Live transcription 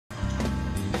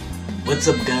What's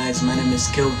up guys, my name is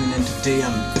Kelvin and today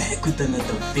I'm back with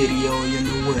another video. You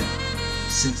know what,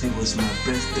 since it was my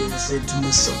birthday I said to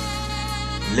myself,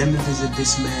 let me visit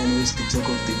this man who is the talk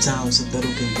of the town so that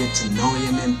we can get to know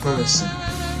him in person.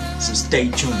 So stay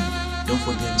tuned, don't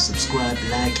forget to subscribe,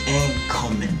 like and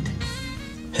comment.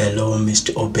 Hello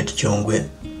Mr. Obert Jongwe,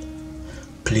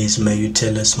 please may you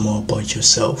tell us more about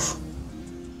yourself?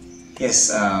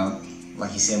 Yes,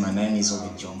 like you said, my name is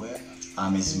Obert Jongwe.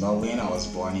 I'm a Zimbabwean. I was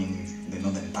born in the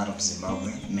northern part of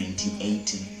Zimbabwe in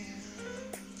 1980.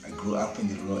 I grew up in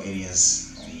the rural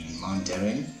areas in Mount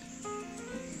Darren.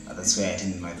 That's where I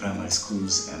attended my primary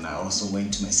schools, and I also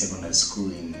went to my secondary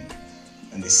school in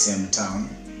the same town.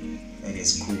 At a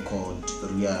school called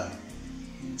Ruya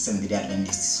Seventh-day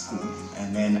Adventist School.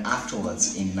 And then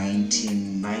afterwards, in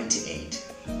 1998,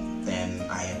 then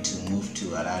I had to move to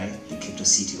Harare, the capital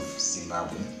city of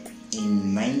Zimbabwe.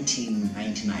 In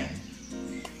 1999,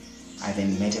 I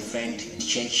then met a friend at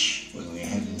church when we were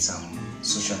having some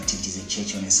social activities at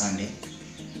church on a Sunday.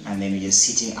 And then we were just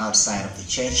sitting outside of the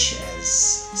church as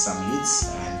some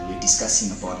youths, and we were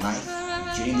discussing about life.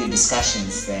 During the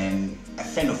discussions, then a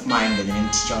friend of mine by the name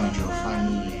of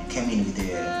Obert came in with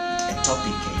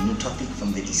a new topic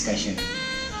from the discussion,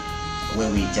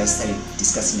 where we just started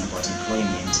discussing about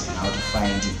employment and how to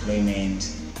find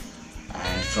employment.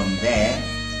 And from there,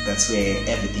 that's where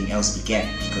everything else began,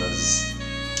 because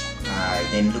I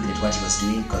then looked at what he was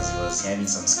doing, because he was having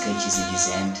some sketches in his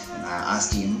hand, and I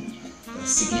asked him the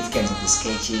significance of the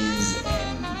sketches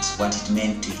and what it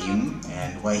meant to him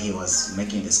and why he was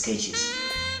making the sketches.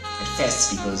 At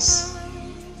first, because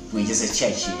we just at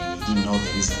church, he didn't know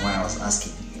the reason why I was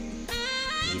asking.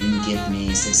 He didn't give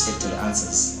me satisfactory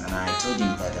answers, and I told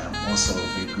him that I'm also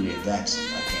very good at that.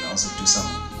 I can also do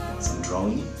some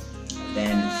drawing.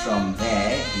 Then from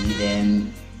there, he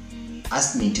then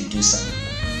asked me to do some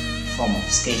form of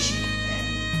sketching,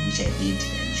 and which I did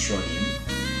and showed him,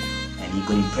 and he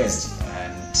got impressed,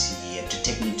 and he had to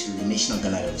take me to the National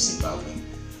Gallery of Zimbabwe.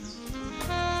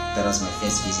 That was my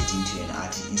first visit into an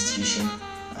art institution,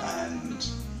 and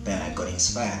then I got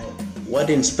inspired. What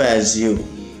inspires you?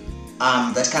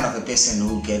 I'm that kind of a person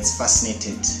who gets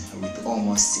fascinated with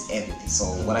almost everything. So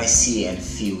what I see and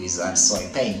feel is art, so I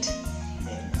paint.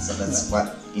 So that's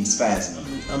what inspires me.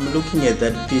 I'm looking at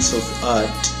that piece of art.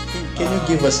 Can you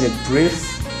give us a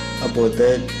brief about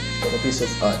that piece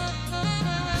of art?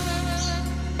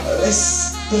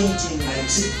 This painting, I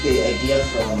took the idea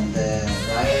from the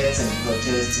riots and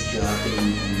protests which were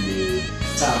happening in the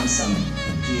town some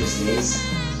previous days,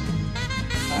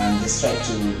 and just tried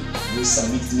to use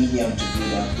some mixed medium to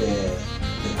build up the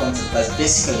concept. But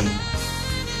basically,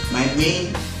 my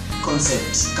main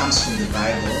concept comes from the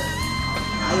Bible.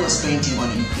 I was painting on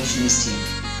impressionistic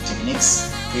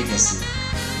techniques previously,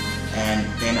 and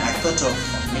then I thought of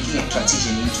making a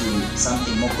transition into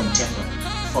something more contemporary.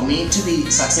 For me to be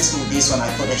successful with this one, I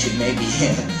thought I should maybe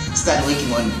start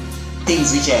working on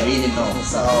things which I really know.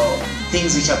 So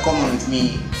things which are common with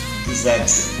me is that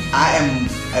I am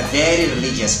a very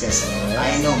religious person.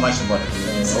 I know much about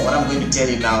religion. So what I'm going to tell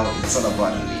you now, it's all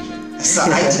about religion. So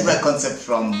I took that concept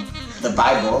from the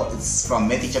Bible. It's from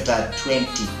Matthew chapter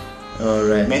 20.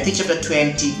 Alright. Matthew chapter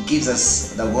 20 gives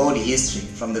us the world history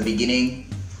from the beginning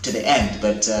to the end,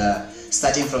 but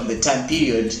starting from the time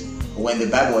period when the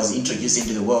Bible was introduced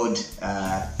into the world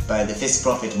by the first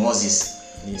prophet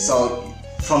Moses. Yeah. So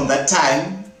from that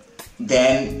time,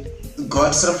 then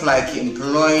God sort of like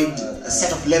employed a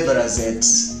set of laborers at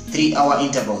 3-hour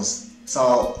intervals. So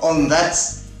on that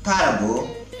parable,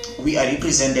 we are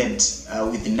represented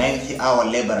with the 9th-hour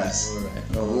laborers,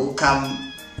 who come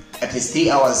at least 3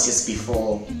 hours just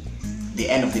before the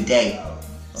end of the day.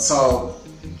 So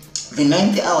the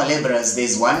 9th-hour laborers,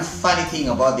 there's one funny thing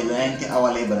about the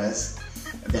 9th-hour laborers.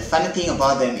 The funny thing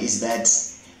about them is that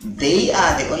they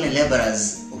are the only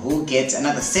laborers who get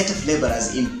another set of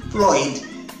laborers employed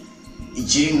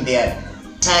during their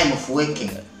time of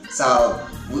working. So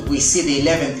we see the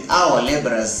 11th-hour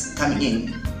laborers coming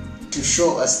in to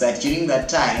show us that during that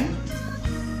time,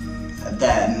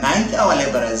 the 9th-hour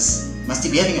laborers must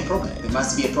be having a problem. There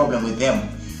must be a problem with them.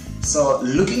 So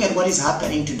looking at what is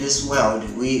happening to this world,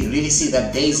 we really see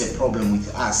that there is a problem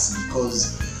with us,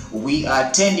 because we are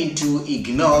tending to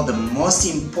ignore the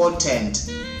most important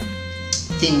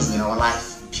things in our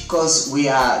life, because we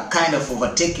are kind of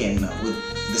overtaken with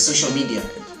the social media,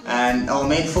 and our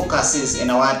main focus is,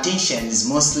 and our attention is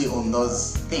mostly on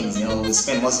those things. You know, we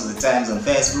spend most of the time on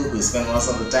Facebook, we spend most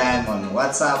of the time on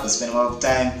WhatsApp, we spend most of the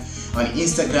time on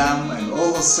Instagram and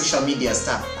all those social media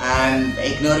stuff, and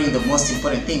ignoring the most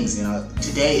important things. You know,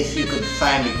 today if you could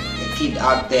find a kid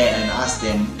out there and ask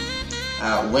them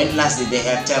when last did they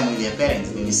have time with their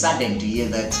parents? They'll be saddened to hear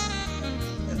that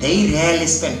they rarely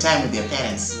spend time with their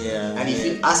parents. And if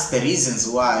you ask the reasons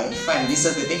why, you find this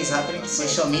is the thing is happening.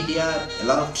 Social media, a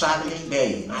lot of traveling,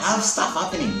 they have stuff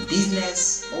happening,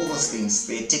 business, all those things,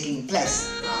 they're taking place.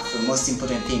 The most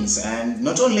important things. And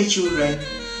not only children,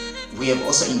 we have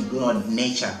also ignored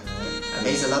nature.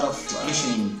 There's a lot of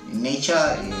pollution in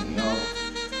nature. You know,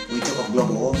 we talk of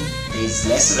global warming. There's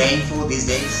less rainfall these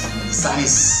days. The sun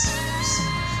is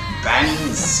burning,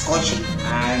 it's scorching,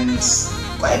 and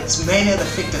quite many other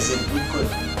factors that we could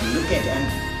look at. And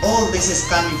all this is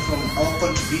coming from our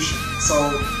contribution. So,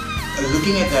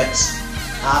 looking at that,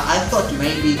 I thought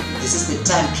maybe this is the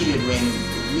time period when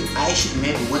I should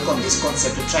maybe work on this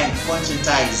concept to try and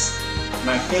conscientize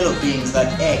my fellow beings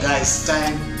that, hey guys,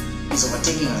 time is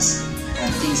overtaking us and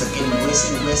things are getting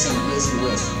worse and worse and worse and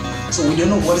worse. So we don't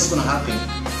know what is going to happen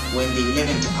when the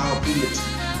 11th hour period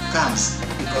comes,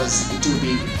 because we'll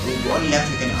be only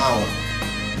left with an hour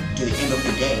to the end of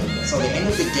the day. So the end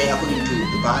of the day, according to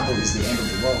the Bible, is the end of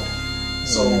the world.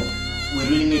 So we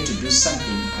really need to do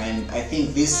something, and I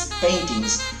think these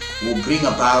paintings will bring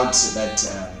about that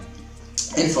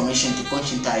information to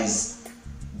conscientize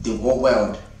the whole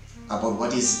world about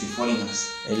what is befalling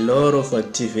us. A lot of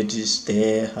activities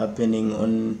there happening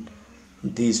on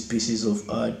these pieces of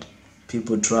art.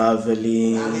 People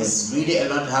traveling. There's really a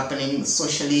lot happening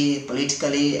socially,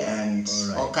 politically, and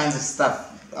all kinds of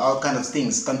stuff, all kinds of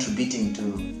things contributing to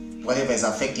whatever is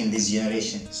affecting this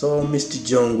generation. So, Mr.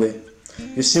 Jongwe,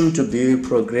 you seem to be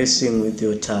progressing with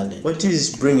your talent. What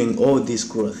is bringing all this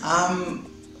growth?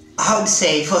 I would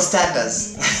say, for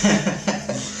starters,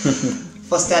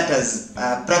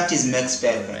 practice makes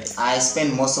perfect. I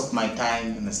spend most of my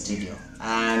time in the studio,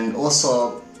 and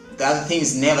also the other thing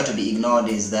is never to be ignored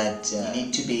is that you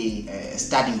need to be a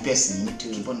studying person. You need to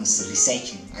keep on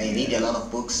researching. I read a lot of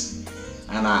books,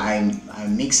 and I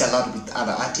mix a lot with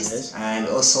other artists, and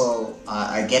also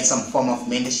I get some form of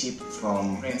mentorship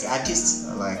from friends artists.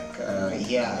 Like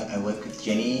here I work with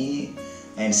Jenny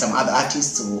and some other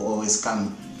artists who always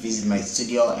come visit my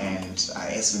studio, and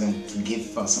I ask them to give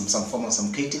some form of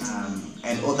some critics,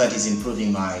 and all that is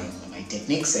improving my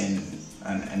techniques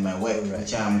and my work,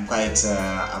 which I'm quite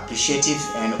appreciative,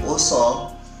 and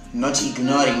also not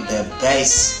ignoring the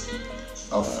base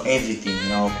of everything. You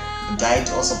know,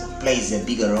 diet also plays a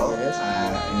bigger role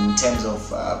in terms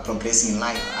of progressing in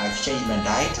life. I've changed my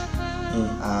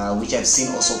diet, which I've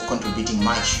seen also contributing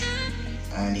much,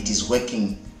 and it is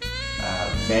working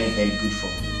very, very good for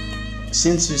me.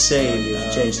 Since you say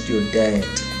you've changed your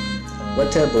diet,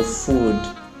 what type of food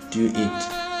do you eat?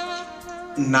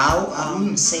 Now, I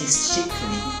wouldn't say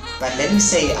strictly, but let me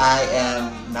say I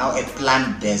am now a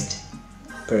plant-based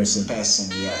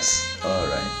person, yes.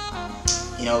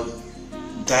 Alright. You know,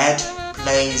 diet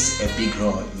plays a big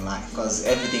role in life, because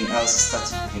everything else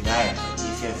starts with your diet.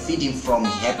 If you're feeding from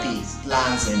happy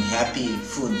plants and happy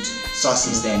food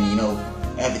sources, then, you know,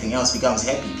 everything else becomes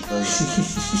happy, because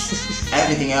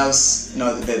everything else, you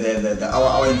know,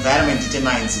 our environment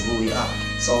determines who we are.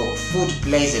 So food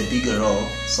plays a bigger role.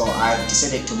 So I've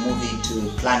decided to move into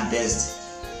plant-based,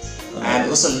 and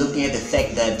also looking at the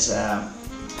fact that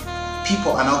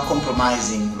people are now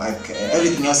compromising. Like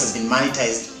everything else has been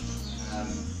monetized.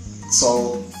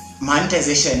 So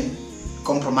monetization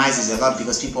compromises a lot,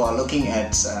 because people are looking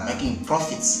at making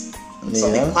profits.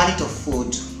 So the quality of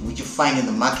food which you find in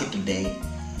the market today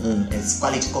is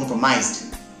quality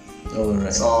compromised.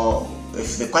 Alright. So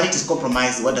if the quality is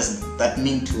compromised, what does that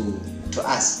mean to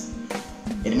us?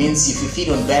 It means if you feed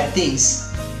on bad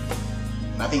things,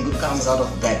 nothing good comes out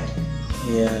of bad.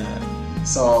 Yeah.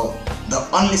 So the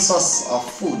only source of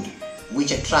food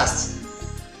which I trust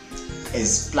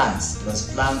is plants,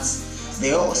 because plants,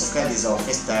 they are also described as our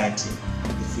first diet.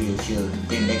 If you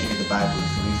bring back into the Bible,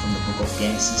 if you read from the book of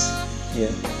Genesis, you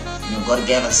know, God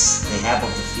gave us the herb of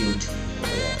the field.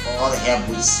 All the herb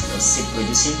which was seed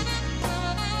producing,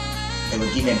 they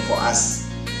were given for us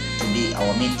to be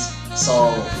our meat.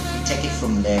 So if we take it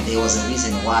from there, there was a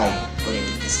reason why God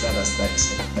had described us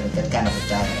that kind of a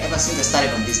diet. Ever since I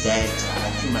started on this diet,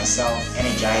 I feel myself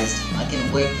energized. I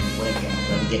can work and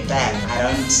when I get tired, I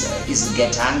don't easily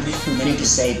get hungry. Meaning to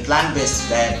say, plant-based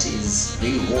diet is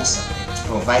really wholesome. It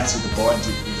provides with the body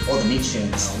with all the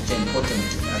nutrients which are important.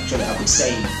 Actually, I would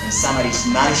say in summary, it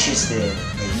nourishes the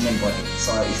human body.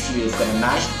 So if you've got a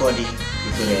nourished body,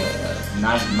 you've got a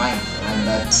nourished mind, and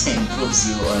that improves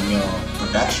you on your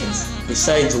productions.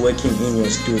 Besides working in your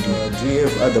studio, do you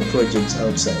have other projects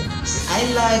outside? I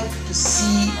like to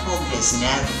see progress in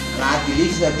Africa, and I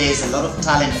believe that there's a lot of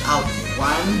talent out there.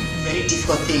 One very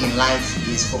difficult thing in life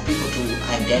is for people to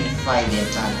identify their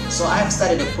talent. So I've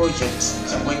started a project.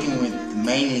 I'm working with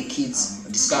mainly kids,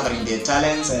 discovering their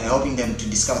talents and helping them to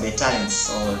discover their talents.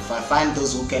 So if I find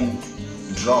those who can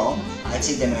draw, I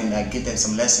take them and I give them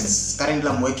some lessons. Currently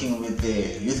I'm working with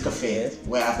the youth cafe,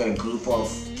 where I've got a group of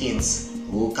kids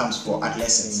who comes for art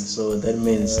lessons. So that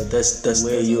means that's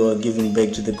where you are giving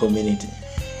back to the community.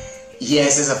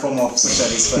 Yes, as a form of social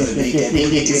responsibility. I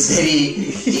think it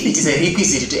is a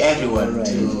requisite to everyone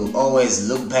to always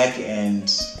look back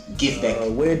and give back.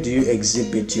 Where do you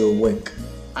exhibit your work?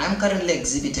 I'm currently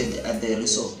exhibited at the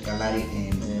Russo Gallery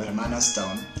in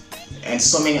Hermanstown and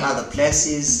so many other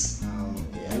places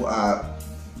who are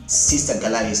sister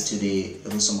galleries to the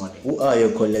Russo model. Who are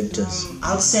your collectors?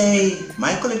 I would say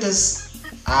my collectors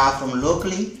are from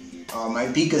locally. My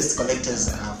biggest collectors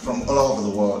are from all over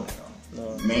the world.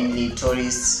 Mainly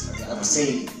tourists. I would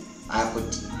say I've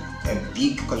got a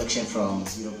big collection from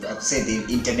Europe. I would say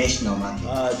the international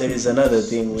market. There is another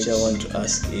thing which I want to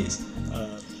ask is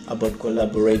about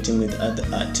collaborating with other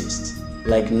artists.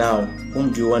 Like now,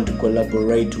 whom do you want to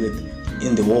collaborate with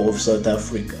in the whole of South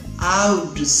Africa? I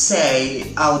would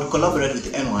say I would collaborate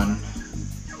with anyone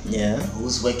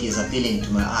whose work is appealing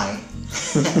to my eye.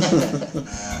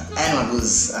 Anyone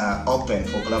who's open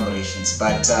for collaborations.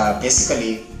 But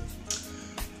basically,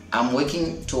 I'm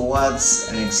working towards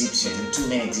an exhibition, a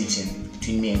two-man exhibition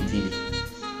between me and Billy.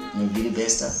 Billy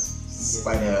Bester is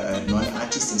quite a known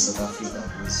artist in South Africa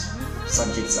whose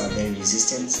subjects are very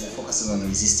resistant, focuses on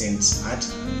resistant art.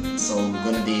 So we're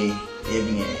going to be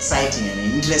having an exciting and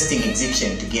an interesting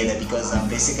exhibition together because I'm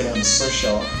basically on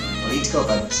social, political,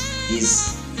 but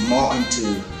he's more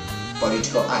into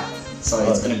political art. So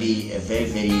it's going to be a very,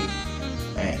 very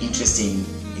interesting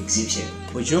exhibition.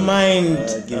 Would you mind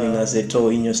giving us a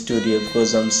tour in your studio,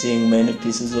 because I'm seeing many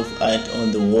pieces of art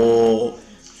on the wall?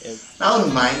 I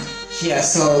wouldn't mind. Yeah,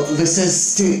 so this is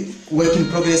still work in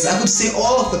progress. I could say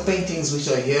all of the paintings which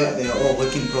are here, they are all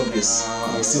work in progress.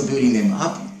 We're still building them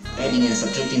up, adding and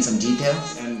subtracting some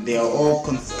details, and they are all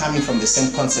coming from the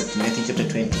same concept, Matthew chapter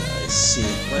 20. I see.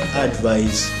 What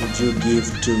advice would you give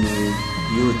to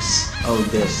youths out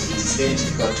there? It is very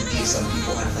difficult to give some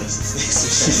people advice,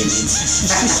 especially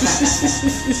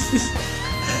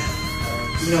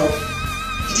you know,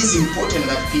 it is important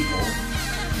that people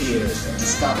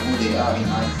discover who they are in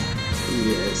life.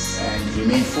 Yes. And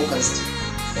remain focused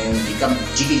and become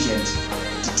diligent.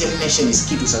 Determination is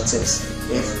key to success.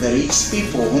 If the rich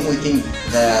people whom we think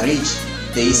they are rich,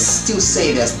 they still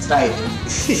say they're striving.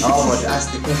 However,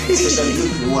 as the especially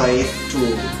youth who are yet to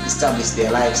establish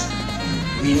their lives,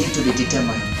 we need to be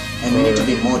determined and we need to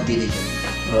be more diligent.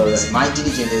 As much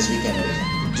diligent as we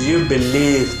can. Do you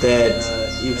believe that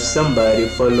if somebody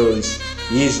follows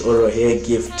his or her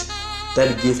gift,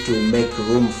 that gift will make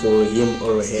room for him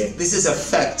or her? This is a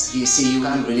fact. You see, you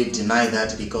can't really deny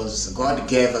that because God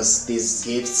gave us these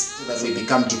gifts so that we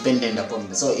become dependent upon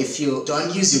them. So if you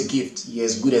don't use your gift, you're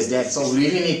as good as that. So we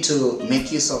really need to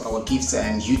make use of our gifts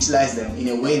and utilize them in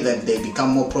a way that they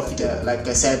become more profitable. Like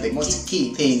I said, the most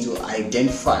key thing to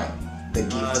identify the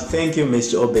gift. Thank you,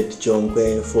 Mr. Obert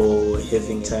Jongwe, for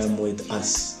having time with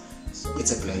us.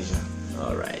 It's a pleasure.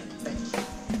 All right.